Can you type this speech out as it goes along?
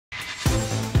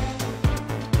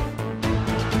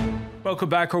Welcome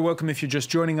back, or welcome if you're just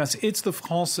joining us. It's the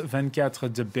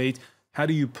France24 debate. How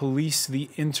do you police the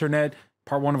internet?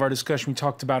 Part one of our discussion, we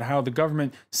talked about how the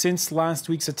government, since last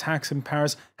week's attacks in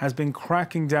Paris, has been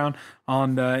cracking down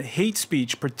on hate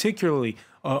speech, particularly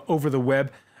over the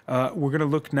web. We're going to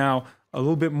look now a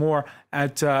little bit more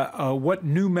at what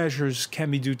new measures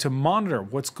can we do to monitor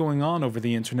what's going on over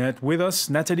the internet. With us,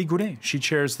 Nathalie Goulet. She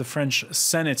chairs the French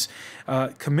Senate's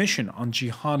Commission on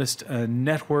Jihadist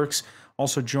Networks.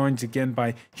 Also joined again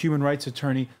by human rights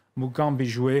attorney Mugambi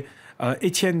Jouet.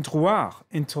 Etienne Drouard,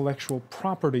 intellectual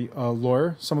property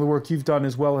lawyer. Some of the work you've done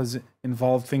as well has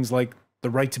involved things like the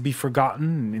right to be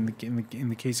forgotten in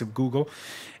the case of Google.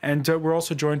 And we're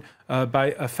also joined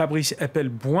by Fabrice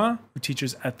Epel-Bouin, who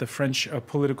teaches at the French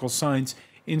Political Science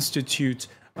Institute,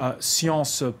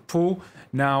 Sciences Po.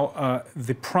 Now,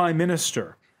 the Prime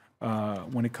Minister,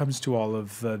 when it comes to all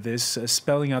of this,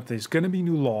 spelling out there's going to be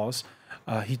new laws.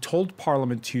 He told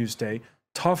Parliament Tuesday,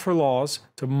 tougher laws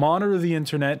to monitor the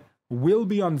internet will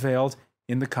be unveiled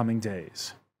in the coming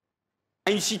days.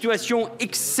 An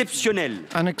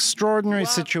extraordinary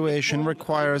situation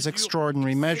requires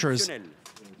extraordinary measures.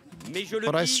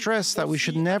 But I stress that we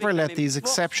should never let these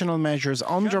exceptional measures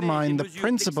undermine the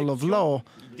principle of law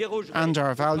and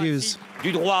our values.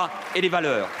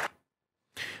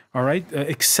 All right,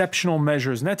 exceptional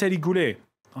measures. Nathalie Goulet,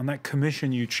 on that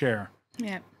commission you chair.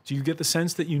 Yeah. Do you get the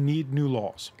sense that you need new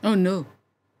laws? Oh, no.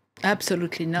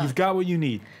 Absolutely not. You've got what you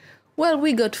need. Well,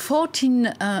 we got 14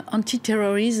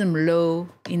 anti-terrorism law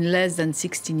in less than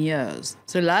 16 years.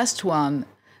 The last one,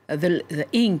 the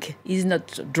ink is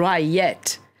not dry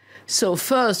yet. So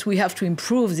first, we have to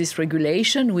improve this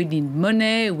regulation. We need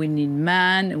money, we need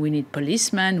man, we need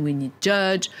policeman, we need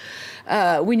judge.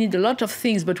 We need a lot of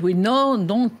things, but we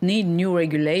don't need new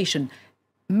regulation.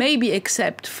 Maybe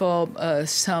except for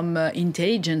some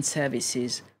intelligence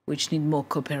services, which need more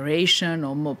cooperation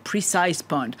or more precise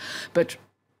point. But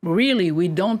really, we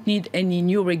don't need any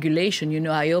new regulation. You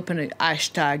know, I open a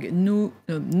hashtag, no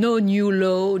new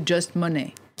law, just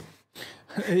money.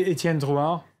 Etienne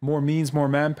Drouard, more means, more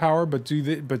manpower, but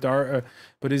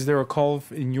is there a call,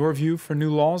 in your view, for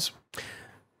new laws?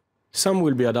 Some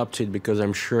will be adopted because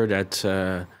I'm sure that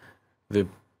the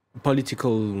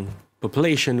political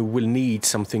population will need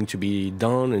something to be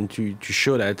done and to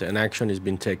show that an action has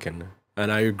been taken.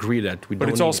 And I agree that we don't. But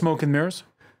it's all smoke and mirrors?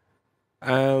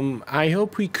 I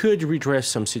hope we could redress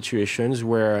some situations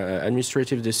where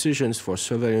administrative decisions for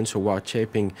surveillance or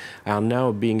wiretapping are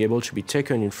now being able to be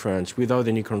taken in France without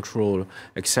any control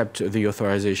except the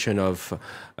authorization of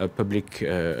a public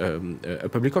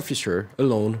officer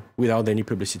alone without any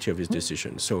publicity of his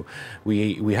decision. So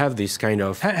we have this kind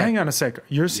of... Hang on a sec.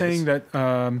 You're saying that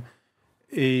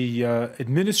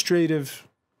administrative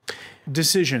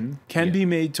decision can be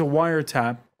made to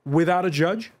wiretap without a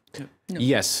judge? No.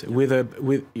 Yes, with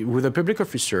a public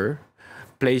officer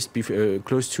placed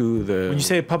close to the... When you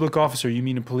say a public officer, you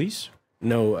mean a police?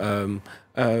 No,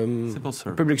 civil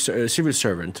servant. Public civil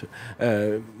servant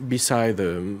beside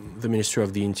the Minister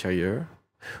of the Interior,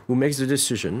 who makes the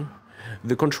decision.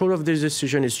 The control of this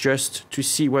decision is just to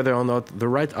see whether or not the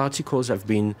right articles have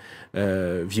been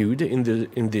viewed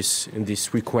in this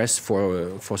request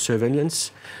for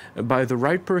surveillance by the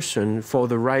right person for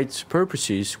the right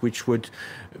purposes, which would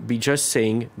be just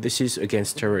saying this is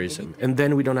against terrorism, and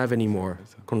then we don't have any more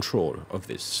control of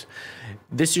this.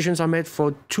 Decisions are made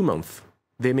for 2 months.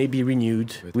 They may be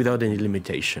renewed without any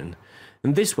limitation,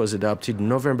 and this was adopted in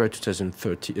November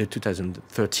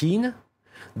 2013.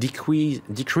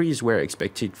 Decrees were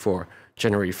expected for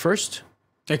January 1st.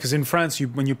 Yeah, because in France,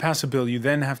 when you pass a bill, you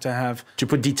then have to have to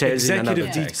put details executive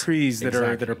in decrees that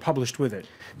are published with it.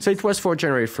 So it was for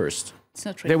January 1st. It's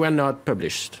not ready. They were not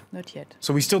published. Not yet.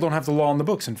 So we still don't have the law on the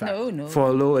books, in fact. No. For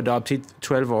a law adopted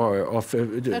 12 or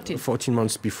 14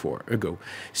 months ago.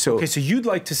 So, okay, so you'd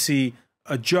like to see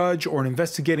a judge or an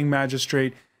investigating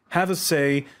magistrate have a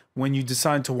say when you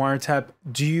decide to wiretap.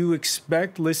 Do you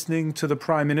expect, listening to the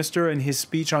Prime Minister and his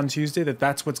speech on Tuesday, that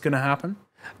that's what's going to happen?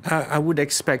 I would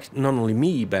expect not only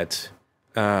me, but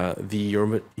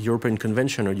the European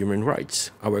Convention on Human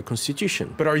Rights, our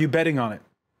constitution. But are you betting on it?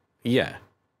 Yeah.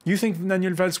 You think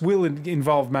Daniel Valls will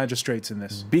involve magistrates in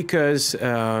this? Because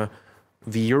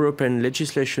the European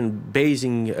legislation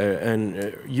basing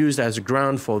and used as a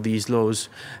ground for these laws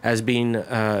has been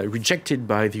rejected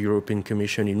by the European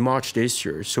Commission in March this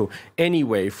year. So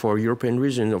anyway, for European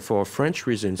reasons or for French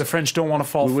reasons, the French don't want to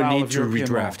fall foul of European law. We will need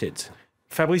to redraft it.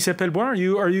 Fabrice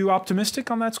Epel-Bouin, are you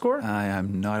optimistic on that score? I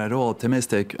am not at all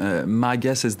optimistic. My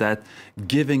guess is that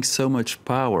giving so much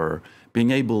power,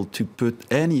 being able to put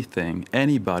anything,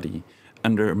 anybody,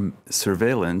 under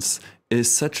surveillance is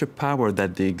such a power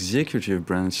that the executive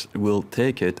branch will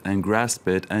take it and grasp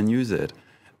it and use it.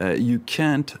 You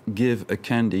can't give a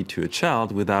candy to a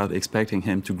child without expecting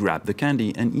him to grab the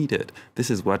candy and eat it. This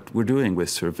is what we're doing with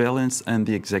surveillance and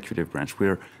the executive branch.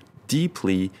 We're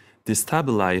deeply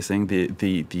destabilizing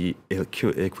the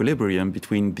equilibrium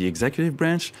between the executive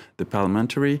branch, the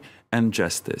parliamentary, and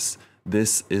justice.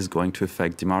 This is going to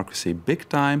affect democracy big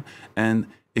time, and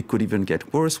it could even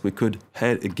get worse. We could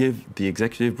give the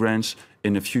executive branch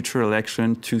in a future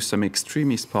election to some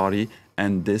extremist party,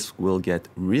 and this will get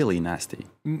really nasty.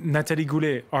 Nathalie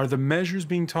Goulet, are the measures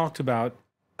being talked about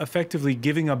effectively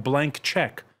giving a blank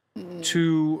check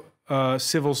to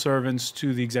civil servants,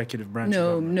 to the executive branch?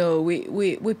 No.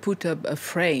 We put a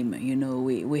frame.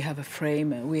 We have a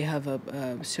frame. We have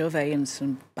a surveillance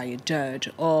by a judge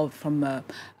or from an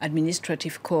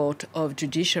administrative court or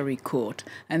judiciary court,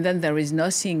 and then there is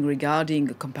nothing regarding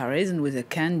a comparison with a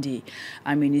candy.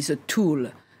 I mean, it's a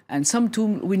tool, and some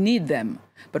tools we need them.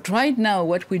 But right now,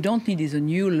 what we don't need is a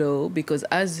new law, because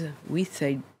as we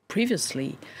said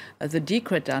previously, the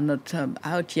decree are not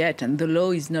out yet, and the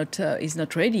law is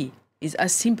not ready. It's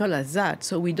as simple as that.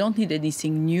 So we don't need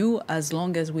anything new as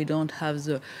long as we don't have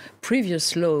the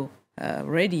previous law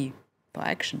ready for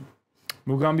action.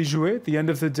 Mugambi Jouet, at the end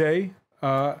of the day,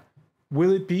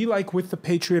 will it be like with the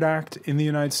Patriot Act in the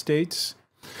United States?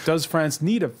 Does France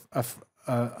need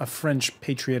a French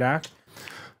Patriot Act?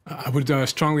 I would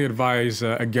strongly advise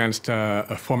against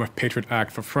a form of Patriot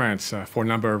Act for France for a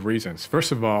number of reasons.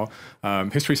 First of all,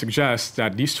 history suggests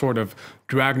that these sort of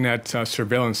dragnet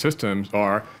surveillance systems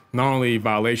are not only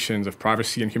violations of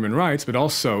privacy and human rights, but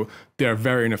also they're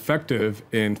very ineffective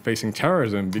in facing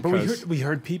terrorism. Because but we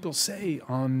heard people say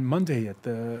on Monday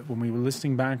when we were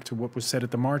listening back to what was said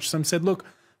at the march, some said, look,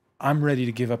 I'm ready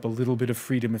to give up a little bit of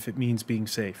freedom if it means being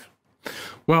safe.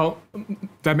 Well,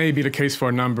 that may be the case for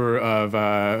a number of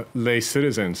lay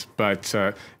citizens, but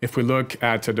if we look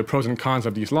at the pros and cons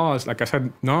of these laws, like I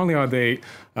said, not only are they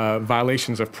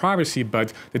violations of privacy,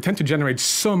 but they tend to generate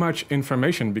so much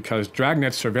information because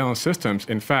dragnet surveillance systems,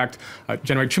 in fact,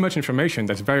 generate too much information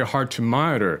that's very hard to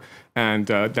monitor. And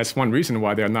that's one reason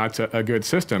why they're not a good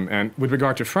system. And with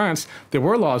regard to France, there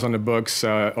were laws on the books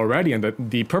already, and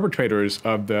the perpetrators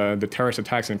of the terrorist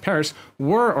attacks in Paris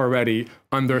were already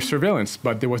under surveillance,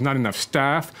 but there was not enough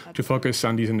staff to focus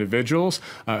on these individuals.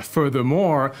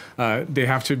 Furthermore, there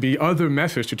have to be other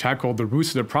methods to tackle the roots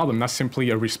of the problem, not simply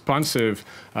a responsive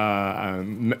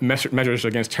measures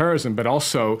against terrorism, but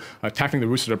also tackling the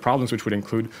roots of the problems, which would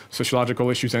include sociological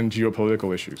issues and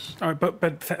geopolitical issues. All right,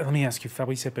 but let me ask you,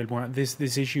 Fabrice Epelboin,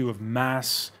 this issue of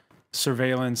mass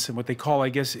surveillance and what they call, I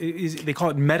guess, they call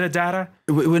it metadata?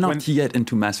 We're not yet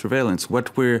into mass surveillance. Where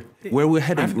we're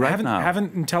heading now.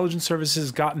 Haven't intelligence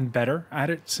services gotten better at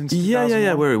it since 2001?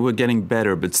 Yeah. We're getting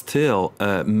better, but still,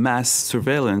 mass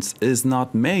surveillance is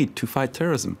not made to fight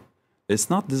terrorism. It's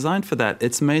not designed for that.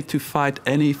 It's made to fight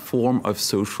any form of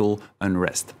social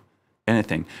unrest,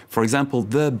 anything. For example,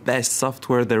 the best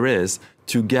software there is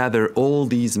to gather all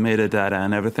these metadata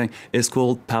and everything is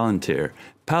called Palantir.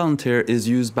 Palantir is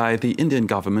used by the Indian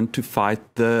government to fight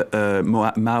the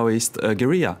Maoist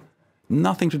guerrilla.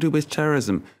 Nothing to do with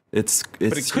terrorism. But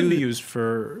it could be used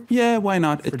for... Yeah, why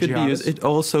not? It could jihadists. be used. It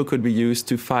also could be used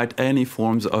to fight any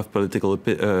forms of political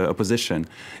opposition.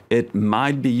 It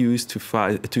might be used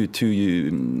to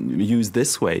use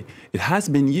this way. It has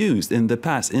been used in the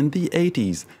past, in the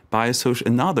 80s, by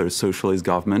another socialist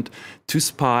government to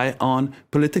spy on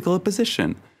political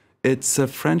opposition. It's a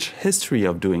French history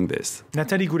of doing this.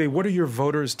 Nathalie Goulet, what do your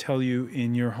voters tell you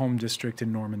in your home district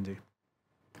in Normandy?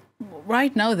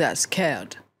 Right now, they're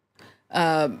scared.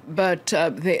 But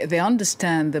they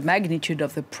understand the magnitude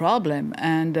of the problem.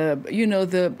 And,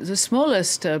 the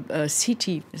smallest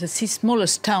city, the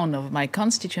smallest town of my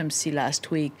constituency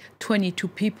last week, 22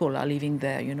 people are living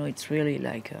there. It's really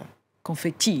like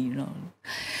confetti,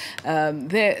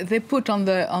 They put on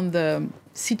the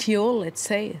city hall, let's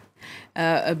say,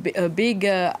 a big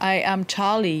I am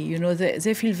Charlie.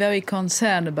 They feel very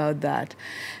concerned about that.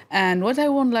 And what I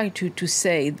would like to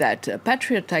say that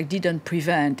Patriot Act didn't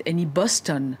prevent any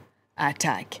Boston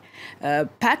attack.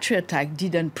 Patriot Act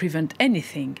didn't prevent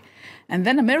anything. And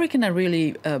then Americans are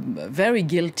really very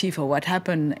guilty for what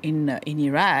happened in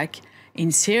Iraq,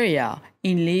 in Syria,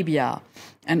 in Libya,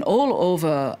 and all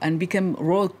over, and become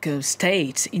rogue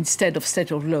states instead of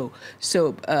state of law.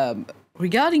 So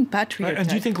regarding Patriot Act... And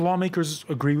do you think lawmakers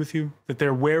agree with you, that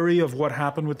they're wary of what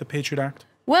happened with the Patriot Act?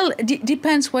 Well, it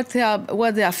depends what they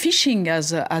are fishing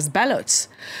as ballots.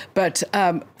 But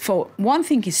for one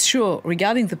thing is sure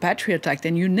regarding the Patriot Act,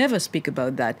 and you never speak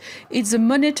about that, it's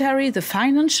the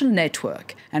financial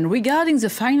network. And regarding the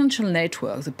financial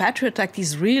network, the Patriot Act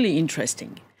is really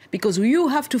interesting because you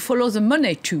have to follow the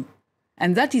money too.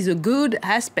 And that is a good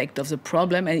aspect of the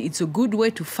problem, and it's a good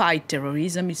way to fight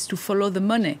terrorism, is to follow the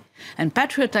money. And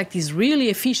Patriot Act is really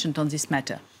efficient on this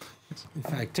matter. In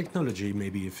fact, technology may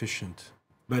be efficient.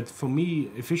 But for me,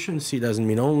 efficiency doesn't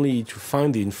mean only to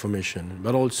find the information,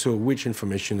 but also which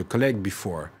information to collect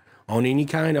before. On any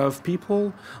kind of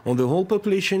people, on the whole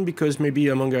population, because maybe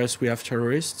among us we have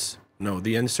terrorists. No,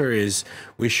 the answer is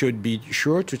we should be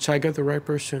sure to target the right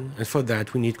person. And for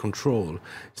that, we need control.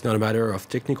 It's not a matter of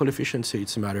technical efficiency.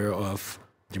 It's a matter of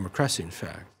democracy, in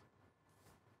fact.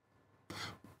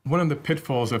 One of the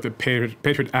pitfalls of the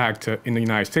Patriot Act in the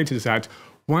United States is that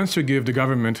once you give the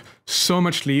government so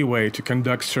much leeway to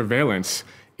conduct surveillance,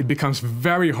 it becomes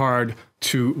very hard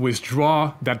to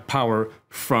withdraw that power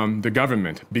from the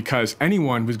government, because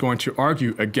anyone who's going to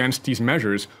argue against these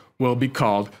measures will be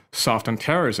called soft on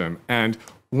terrorism. And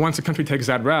once a country takes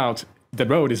that road,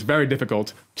 it's very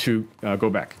difficult to go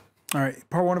back. All right.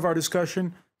 Part one of our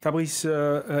discussion, Fabrice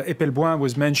Epelboin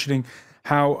was mentioning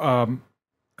how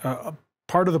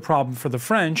part of the problem for the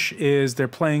French is they're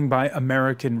playing by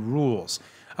American rules.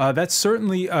 That's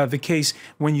certainly the case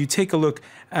when you take a look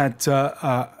at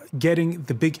getting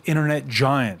the big internet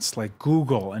giants like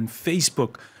Google and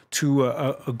Facebook to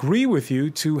agree with you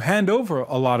to hand over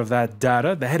a lot of that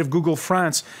data. The head of Google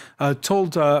France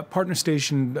told partner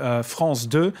station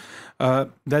France24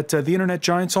 that the internet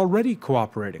giant's already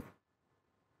cooperating.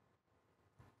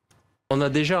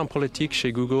 At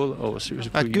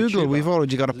Google, we've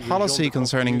already got a policy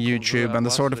concerning YouTube and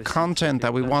the sort of content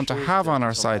that we want to have on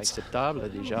our sites.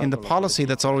 In the policy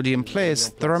that's already in place,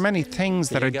 there are many things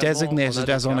that are designated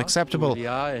as unacceptable.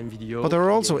 But there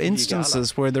are also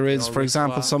instances where there is, for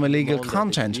example, some illegal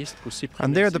content,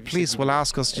 and there the police will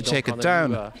ask us to take it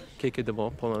down.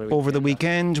 Over the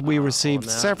weekend, we received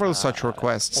several such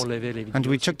requests, and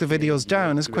we took the videos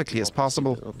down as quickly as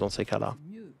possible.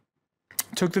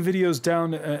 Took the videos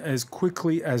down as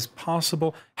quickly as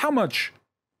possible. How much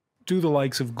do the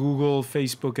likes of Google,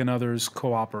 Facebook, and others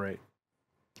cooperate?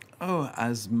 Oh,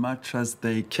 as much as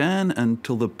they can,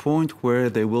 until the point where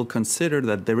they will consider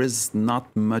that there is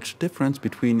not much difference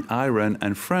between Iran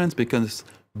and France, because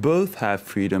both have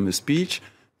freedom of speech,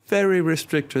 very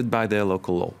restricted by their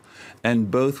local law.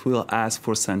 And both will ask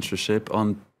for censorship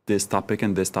on this topic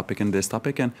and this topic and this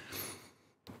topic. And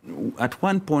at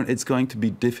one point, it's going to be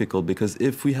difficult, because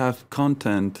if we have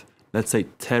content, let's say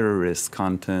terrorist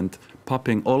content,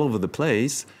 popping all over the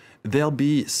place, they'll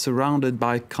be surrounded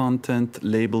by content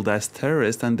labeled as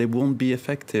terrorist, and they won't be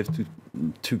effective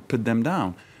to put them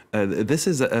down. This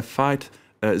is a fight.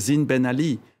 Zine Ben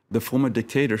Ali, the former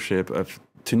dictatorship of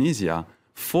Tunisia,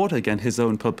 fought against his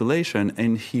own population,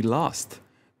 and he lost.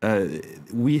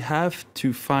 We have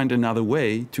to find another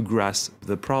way to grasp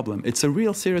the problem. It's a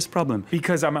real serious problem.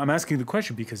 Because I'm asking the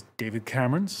question because David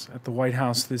Cameron's at the White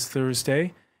House this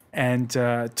Thursday, and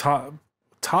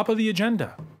top of the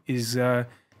agenda is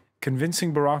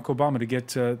convincing Barack Obama to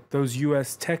get those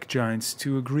U.S. tech giants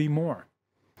to agree more.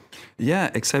 Yeah,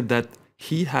 except that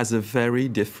he has a very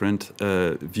different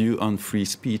view on free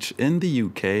speech in the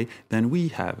UK than we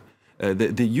have.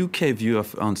 The UK view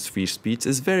on free speech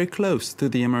is very close to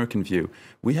the American view.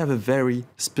 We have a very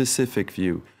specific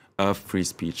view of free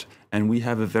speech, and we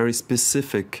have a very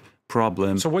specific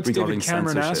problem. So what's regarding David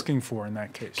Cameron censorship. asking for in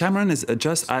that case? Cameron is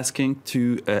just asking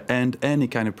to end any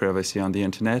kind of privacy on the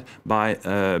internet by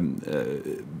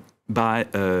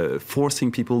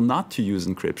forcing people not to use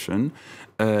encryption,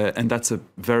 and that's a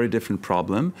very different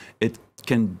problem. It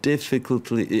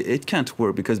can't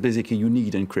work, because basically you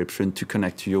need encryption to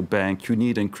connect to your bank. You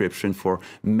need encryption for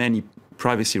many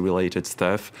privacy-related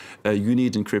stuff. You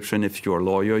need encryption if you're a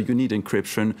lawyer. You need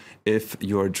encryption if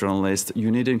you're a journalist.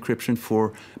 You need encryption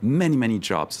for many, many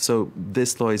jobs. So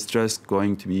this law is just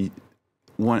going to be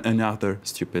another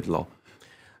stupid law.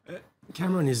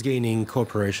 Cameron is gaining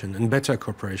cooperation, and better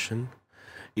cooperation.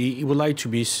 He would like to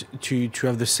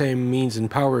have the same means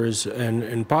and powers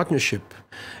and partnership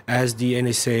as the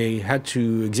NSA had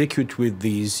to execute with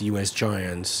these US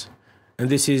giants. And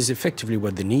this is effectively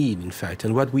what they need, in fact,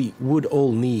 and what we would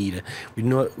all need.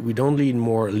 We don't need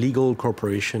more legal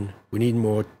cooperation. We need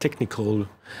more technical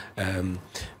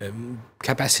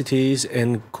capacities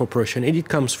and cooperation. And it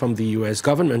comes from the US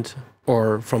government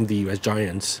or from the US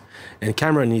giants. And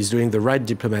Cameron is doing the right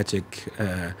diplomatic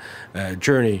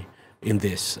journey in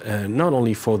this. Not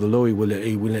only for the law it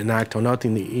will enact or not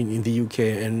in the UK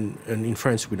and in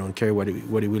France, we don't care what it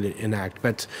will enact.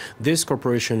 But this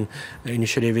cooperation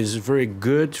initiative is very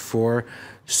good for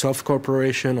soft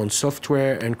cooperation on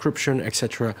software, encryption,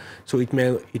 etc. So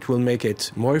it will make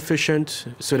it more efficient,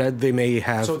 so that they may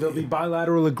have. So there'll be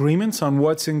bilateral agreements on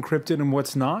what's encrypted and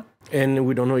what's not. And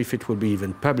we don't know if it will be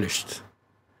even published.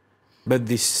 But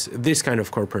this kind of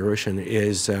cooperation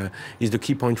is the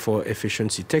key point for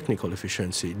efficiency, technical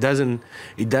efficiency.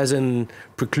 It doesn't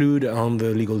preclude on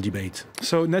the legal debate.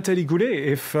 So Nathalie Goulet,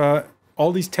 if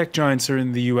all these tech giants are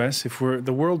in the U.S., if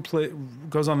the world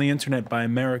goes on the internet by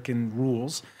American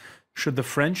rules, should the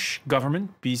French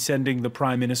government be sending the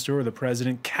prime minister or the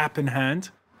president cap in hand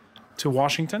to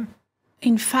Washington?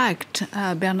 In fact,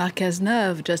 Bernard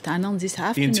Cazeneuve just announced this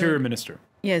afternoon. The Interior Minister.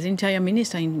 Yes, Interior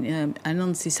Minister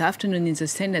announced this afternoon in the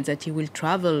Senate that he will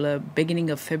travel beginning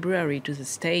of February to the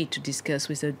state to discuss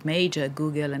with the major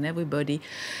Google and everybody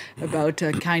about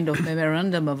a kind of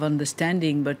memorandum of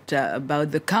understanding, but about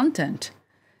the content.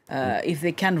 If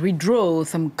they can redraw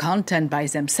some content by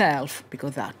themselves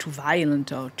because they are too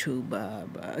violent or too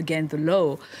against the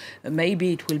law,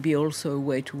 maybe it will be also a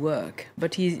way to work.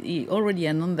 But he already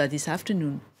announced that this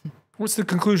afternoon. What's the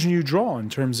conclusion you draw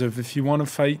in terms of if you want to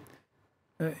fight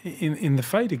in the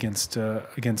fight against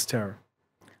terror?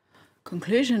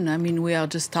 Conclusion, I mean, we are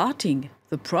just starting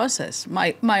the process.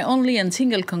 My only and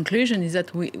single conclusion is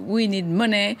that we need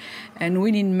money, and we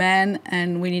need men,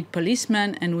 and we need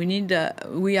policemen, and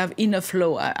we have enough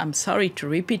law. I'm sorry to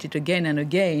repeat it again and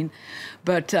again,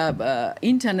 but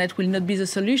internet will not be the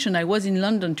solution. I was in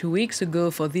London 2 weeks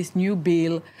ago for this new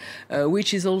bill,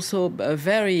 which is also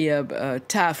very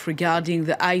tough regarding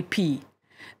the IP.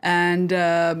 And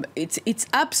it's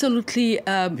absolutely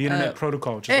the internet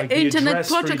protocol, just like the internet address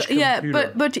for each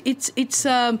computer. but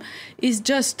it's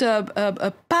just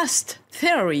a past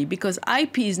theory, because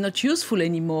IP is not useful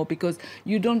anymore, because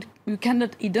you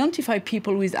cannot identify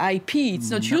people with IP. It's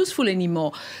not useful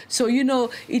anymore. So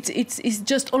it's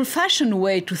just old-fashioned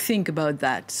way to think about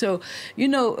that. So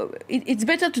it's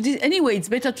better it's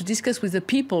better to discuss with the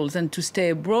people than to stay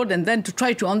abroad and then to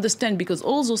try to understand, because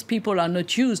all those people are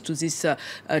not used to this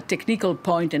technical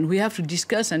point, and we have to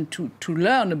discuss and to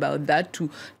learn about that to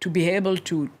be able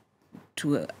to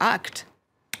act.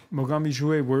 Mogambi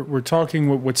Jouet, we're talking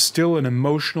what's still an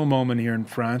emotional moment here in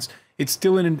France. It's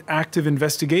still an active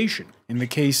investigation in the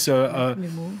case of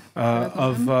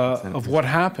what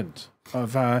happened.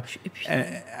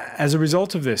 As a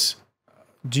result of this,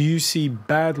 do you see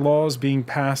bad laws being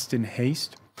passed in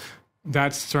haste?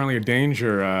 That's certainly a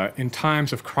danger. In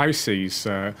times of crises,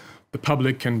 the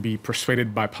public can be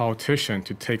persuaded by politicians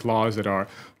to take laws that are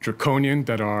draconian,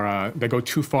 that go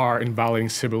too far in violating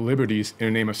civil liberties in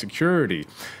the name of security.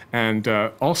 And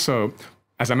also,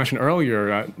 as I mentioned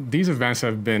earlier, these events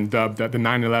have been dubbed the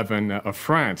 9/11 of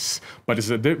France. But there's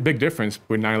a big difference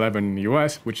with 9/11 in the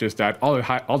U.S., which is that all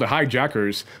the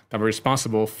hijackers that were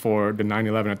responsible for the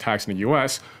 9/11 attacks in the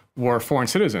U.S. were foreign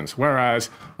citizens, whereas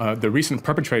the recent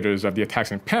perpetrators of the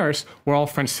attacks in Paris were all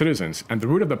French citizens. And the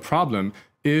root of the problem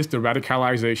is the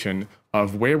radicalization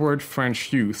of wayward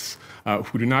French youths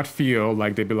who do not feel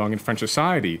like they belong in French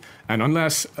society. And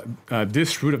unless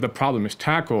this root of the problem is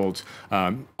tackled,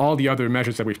 all the other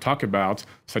measures that we've talked about,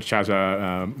 such as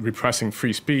repressing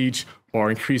free speech or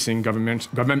increasing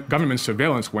government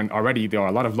surveillance when already there are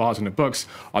a lot of laws in the books,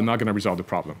 are not going to resolve the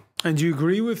problem. And do you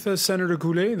agree with Senator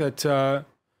Goulet that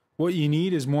what you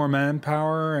need is more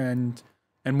manpower and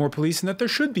more police, and that there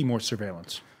should be more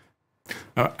surveillance?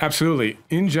 Absolutely.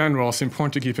 In general, it's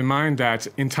important to keep in mind that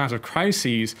in times of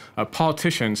crises,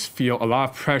 politicians feel a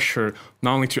lot of pressure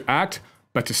not only to act,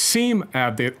 but to seem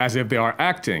as if they are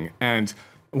acting. And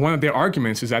one of their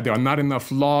arguments is that there are not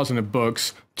enough laws in the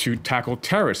books to tackle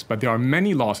terrorists, but there are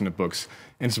many laws in the books.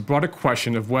 And it's a broader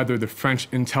question of whether the French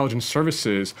intelligence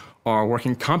services are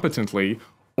working competently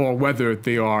or whether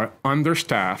they are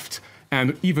understaffed,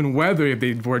 and even whether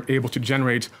they were able to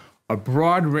generate a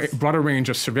broader range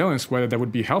of surveillance, whether that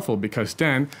would be helpful, because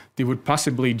then they would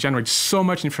possibly generate so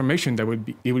much information that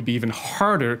it would be even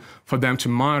harder for them to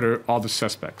monitor all the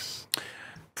suspects.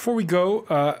 Before we go,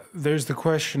 there's the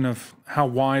question of how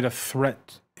wide a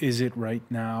threat is it right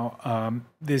now.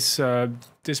 This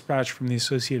dispatch from the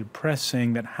Associated Press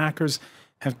saying that hackers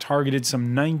have targeted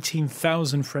some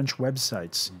 19,000 French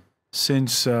websites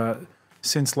since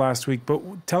last week.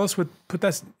 But tell us put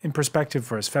that in perspective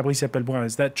for us. Fabrice Appelbois,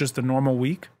 is that just a normal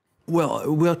week?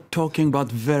 Well, we're talking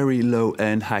about very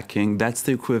low-end hacking. That's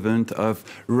the equivalent of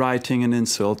writing an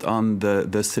insult on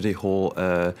the City Hall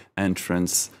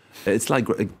entrance. It's like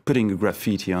putting a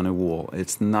graffiti on a wall.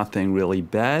 It's nothing really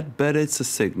bad, but it's a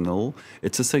signal.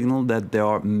 It's a signal that there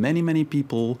are many, many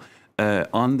people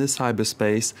on the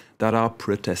cyberspace that are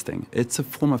protesting. It's a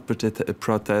form of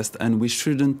protest, and we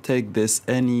shouldn't take this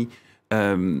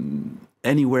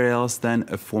anywhere else than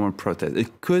a form of protest.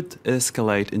 It could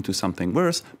escalate into something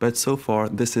worse, but so far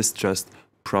this is just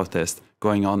protest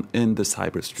going on in the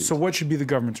cyber street. So what should be the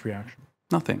government's reaction?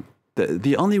 Nothing.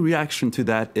 The only reaction to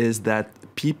that is that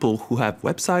people who have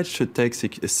websites should take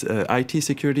IT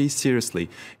security seriously.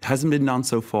 It hasn't been done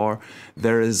so far.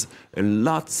 There is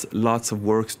lots of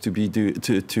work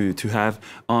to have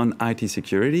on IT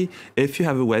security. If you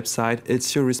have a website,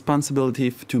 it's your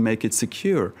responsibility to make it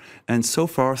secure. And so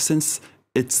far, since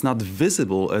it's not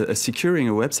visible, securing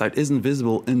a website isn't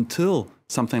visible until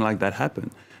something like that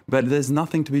happened. But there's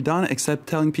nothing to be done except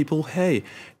telling people, hey,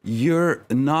 you're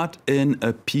not in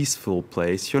a peaceful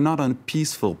place, you're not on a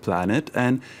peaceful planet,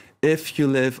 and if you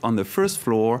live on the first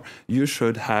floor, you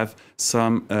should have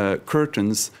some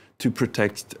curtains to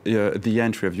protect the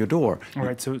entry of your door. All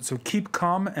right, so keep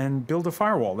calm and build a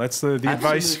firewall. That's the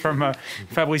advice from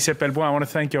Fabrice Epelbois. I want to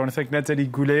thank you. I want to thank Nathalie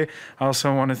Goulet. I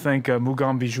also want to thank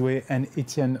Mougan Bijouet and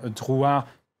Etienne Drouat.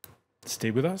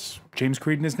 Stay with us. James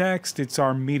Creedon is next. It's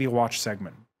our Media Watch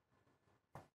segment.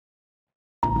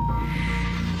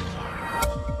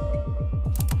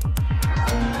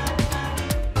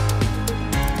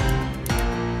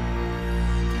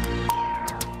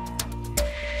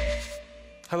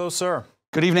 Hello, sir.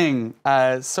 Good evening.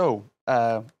 A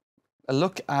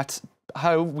look at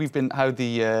how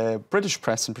the British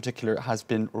press in particular has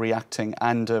been reacting,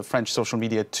 and French social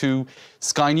media, to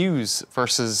Sky News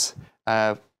versus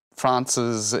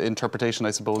France's interpretation,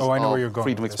 I suppose, I know of where you're going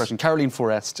freedom of with this. expression. Caroline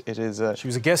Forest, it is. She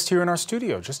was a guest here in our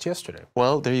studio just yesterday.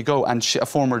 Well, there you go. And a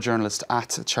former journalist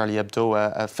at Charlie Hebdo,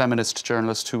 a feminist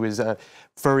journalist who is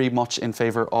very much in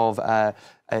favour of a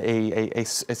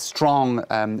strong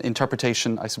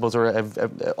interpretation, I suppose, or of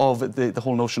the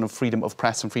whole notion of freedom of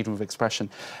press and freedom of expression.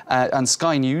 And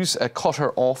Sky News cut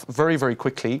her off very, very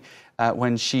quickly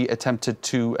when she attempted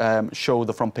to show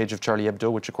the front page of Charlie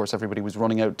Hebdo, which, of course, everybody was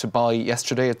running out to buy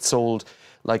yesterday. It sold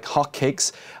like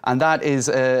hotcakes. And that is,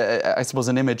 I suppose,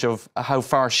 an image of how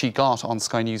far she got on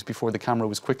Sky News before the camera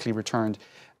was quickly returned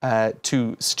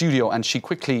to studio, and she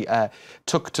quickly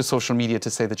took to social media to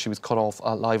say that she was cut off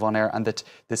live on air, and that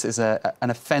this is an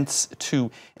offence to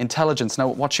intelligence. Now,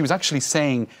 what she was actually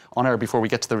saying on air, before we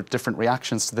get to the different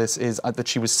reactions to this, is that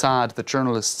she was sad that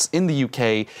journalists in the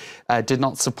UK did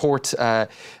not support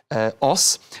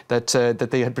us, that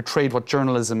they had betrayed what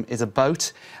journalism is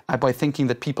about by thinking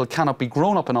that people cannot be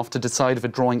grown up enough to decide if a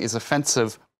drawing is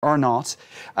offensive or not,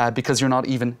 because you're not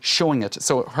even showing it.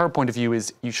 So her point of view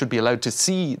is you should be allowed to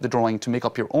see the drawing to make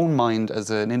up your own mind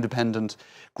as an independent,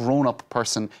 grown-up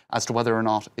person as to whether or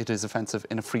not it is offensive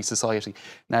in a free society.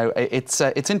 Now,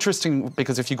 it's interesting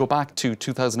because if you go back to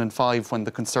 2005, when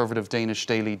the conservative Danish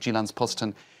daily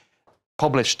Jyllands-Posten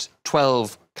published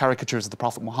 12 caricatures of the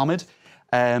Prophet Muhammad,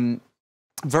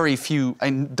 very few,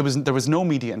 and there was no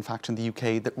media, in fact, in the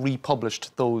UK that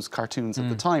republished those cartoons at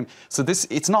the time. So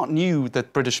it's not new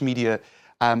that British media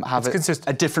have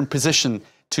a different position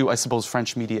to, I suppose,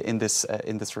 French media in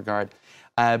this regard.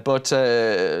 But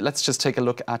let's just take a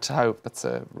look at how, that's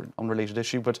an unrelated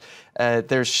issue, but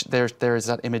there's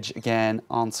that image again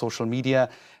on social media.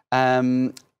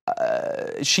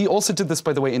 She also did this,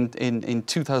 by the way, in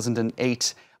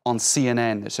 2008 on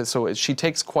CNN. So she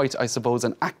takes quite, I suppose,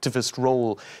 an activist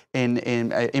role in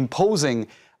imposing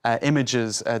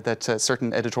images that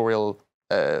certain editorial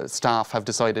staff have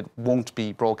decided won't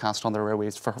be broadcast on their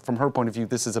airwaves. From her point of view,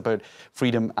 this is about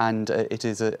freedom, and it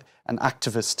is an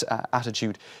activist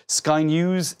attitude. Sky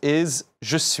News is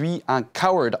 "Je suis un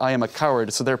coward," I am a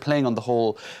coward. So they're playing on the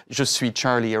whole "Je suis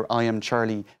Charlie" or "I am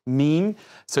Charlie" meme.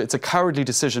 So it's a cowardly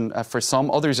decision for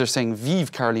some. Others are saying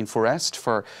 "Vive Caroline Forest"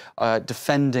 for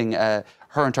defending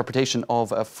her interpretation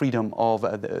of freedom of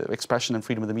expression and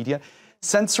freedom of the media.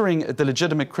 Censoring the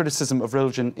legitimate criticism of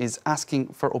religion is asking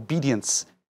for obedience,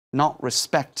 not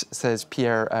respect, says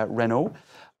Pierre Renaud.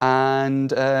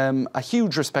 And a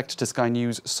huge respect to Sky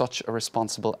News, such a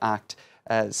responsible act,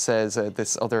 says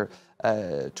this other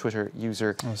Twitter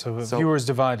user. Oh, so viewers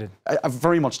divided.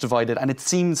 Very much divided. And it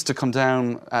seems to come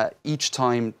down each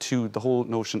time to the whole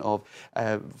notion of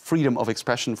freedom of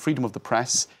expression, freedom of the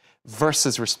press,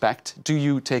 versus respect. Do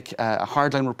you take a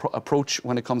hardline approach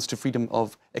when it comes to freedom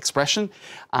of expression?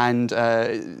 And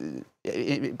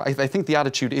I think the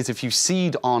attitude is, if you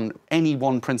cede on any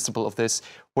one principle of this,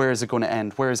 where is it going to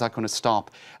end? Where is that going to stop?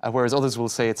 Whereas others will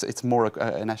say it's more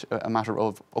a matter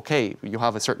of, okay, you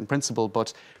have a certain principle,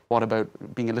 but what about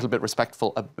being a little bit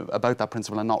respectful about that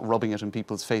principle and not rubbing it in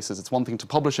people's faces? It's one thing to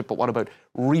publish it, but what about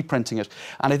reprinting it?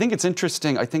 And I think it's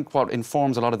interesting. I think what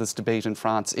informs a lot of this debate in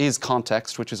France is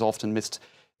context, which is often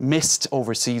missed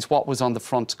overseas. What was on the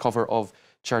front cover of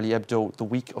Charlie Hebdo the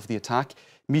week of the attack?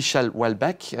 Michel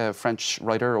Houellebecq, a French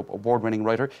writer, award-winning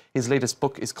writer, his latest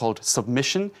book is called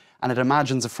Submission, and it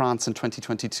imagines a France in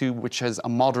 2022 which has a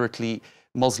moderately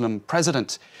Muslim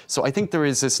president. So I think there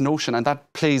is this notion, and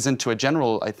that plays into a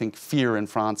general, I think, fear in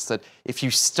France, that if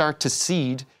you start to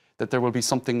cede, that there will be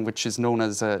something which is known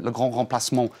as le grand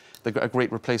remplacement, a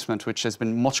great replacement, which has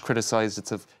been much criticised.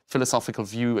 It's a philosophical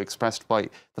view expressed by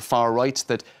the far right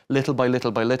that little by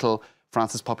little by little,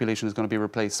 France's population is going to be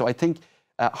replaced. So I think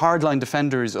hardline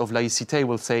defenders of laïcité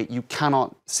will say you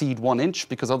cannot cede 1 inch,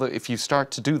 because if you start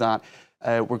to do that,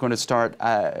 we're going to start,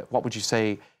 what would you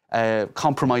say,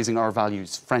 compromising our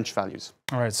values, French values.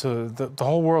 All right, so the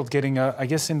whole world getting, I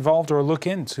guess, involved or a look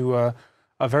into a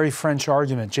very French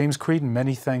argument. James Creedon,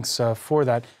 many thanks for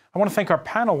that. I want to thank our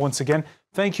panel once again.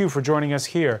 Thank you for joining us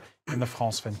here in the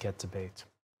France 24 debate.